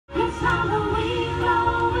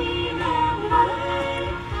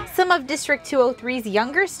Some of District 203's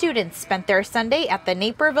younger students spent their Sunday at the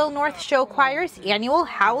Naperville North Show Choir's annual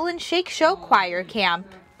Howl and Shake Show Choir Camp.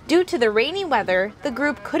 Due to the rainy weather, the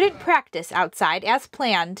group couldn't practice outside as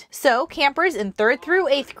planned, so campers in 3rd through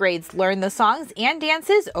 8th grades learned the songs and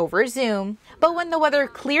dances over Zoom. But when the weather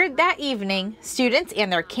cleared that evening, students and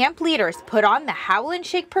their camp leaders put on the Howl and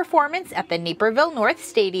Shake performance at the Naperville North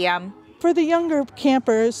Stadium. For the younger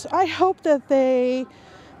campers, I hope that they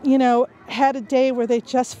had a day where they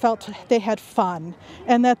just felt they had fun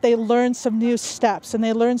and that they learned some new steps and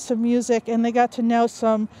they learned some music and they got to know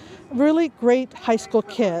some really great high school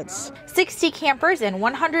kids. 60 campers and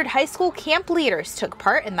 100 high school camp leaders took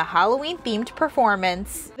part in the Halloween-themed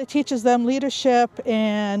performance. It teaches them leadership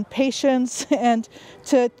and patience and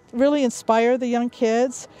to really inspire the young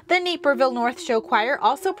kids. The Naperville North Show Choir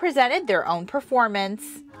also presented their own performance.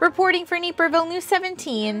 Reporting for Naperville News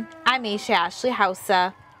 17, I'm Aisha Ashley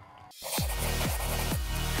Hausa.